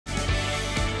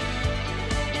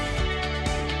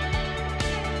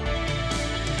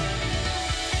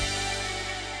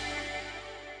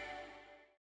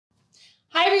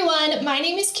everyone, my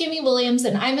name is Cami Williams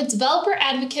and I'm a developer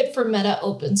advocate for Meta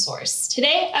open source.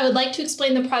 Today, I would like to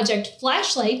explain the project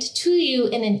Flashlight to you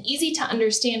in an easy to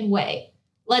understand way.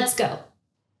 Let's go.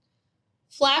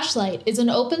 Flashlight is an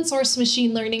open source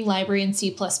machine learning library in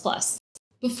C++.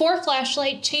 Before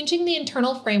Flashlight, changing the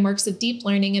internal frameworks of deep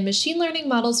learning and machine learning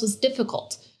models was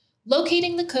difficult.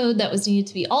 Locating the code that was needed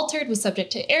to be altered was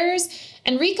subject to errors,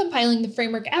 and recompiling the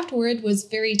framework afterward was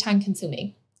very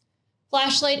time-consuming.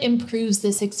 Flashlight improves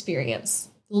this experience.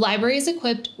 The library is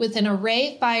equipped with an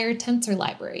array-fire tensor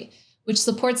library, which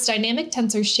supports dynamic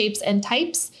tensor shapes and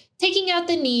types, taking out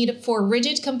the need for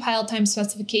rigid compile time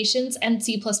specifications and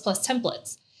C++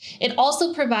 templates. It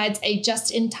also provides a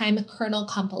just-in-time kernel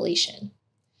compilation.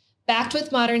 Backed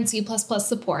with modern C++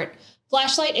 support,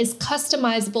 Flashlight is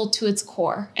customizable to its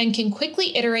core and can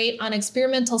quickly iterate on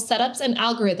experimental setups and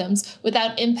algorithms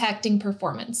without impacting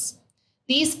performance.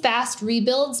 These fast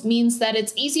rebuilds means that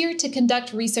it's easier to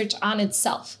conduct research on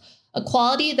itself, a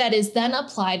quality that is then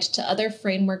applied to other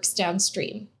frameworks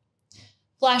downstream.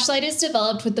 Flashlight is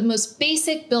developed with the most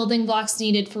basic building blocks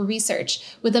needed for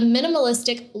research, with a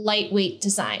minimalistic, lightweight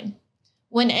design.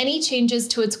 When any changes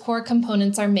to its core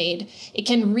components are made, it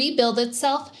can rebuild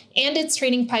itself and its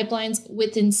training pipelines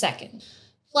within seconds.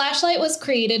 Flashlight was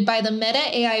created by the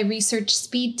Meta AI Research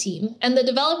Speed team and the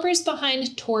developers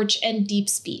behind Torch and Deep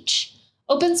Speech.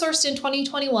 Open sourced in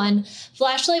 2021,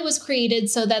 Flashlight was created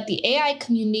so that the AI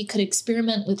community could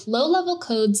experiment with low-level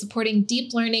code supporting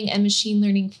deep learning and machine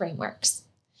learning frameworks.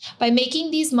 By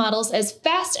making these models as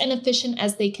fast and efficient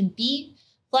as they can be,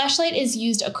 Flashlight is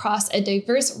used across a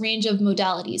diverse range of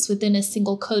modalities within a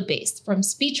single codebase, from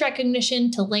speech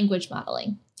recognition to language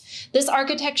modeling. This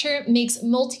architecture makes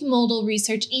multimodal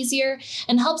research easier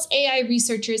and helps AI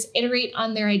researchers iterate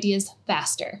on their ideas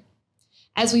faster.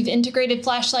 As we've integrated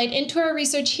Flashlight into our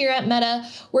research here at Meta,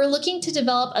 we're looking to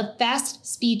develop a fast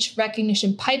speech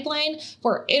recognition pipeline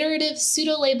for iterative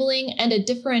pseudo-labeling and a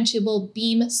differentiable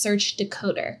beam search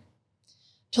decoder.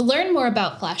 To learn more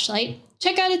about Flashlight,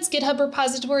 check out its GitHub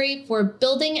repository for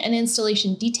building and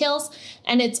installation details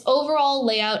and its overall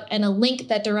layout and a link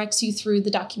that directs you through the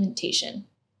documentation.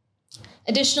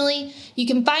 Additionally, you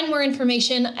can find more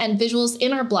information and visuals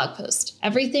in our blog post.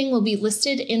 Everything will be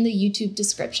listed in the YouTube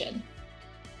description.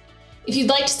 If you'd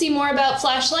like to see more about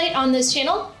Flashlight on this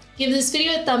channel, give this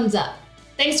video a thumbs up.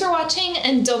 Thanks for watching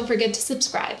and don't forget to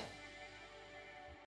subscribe.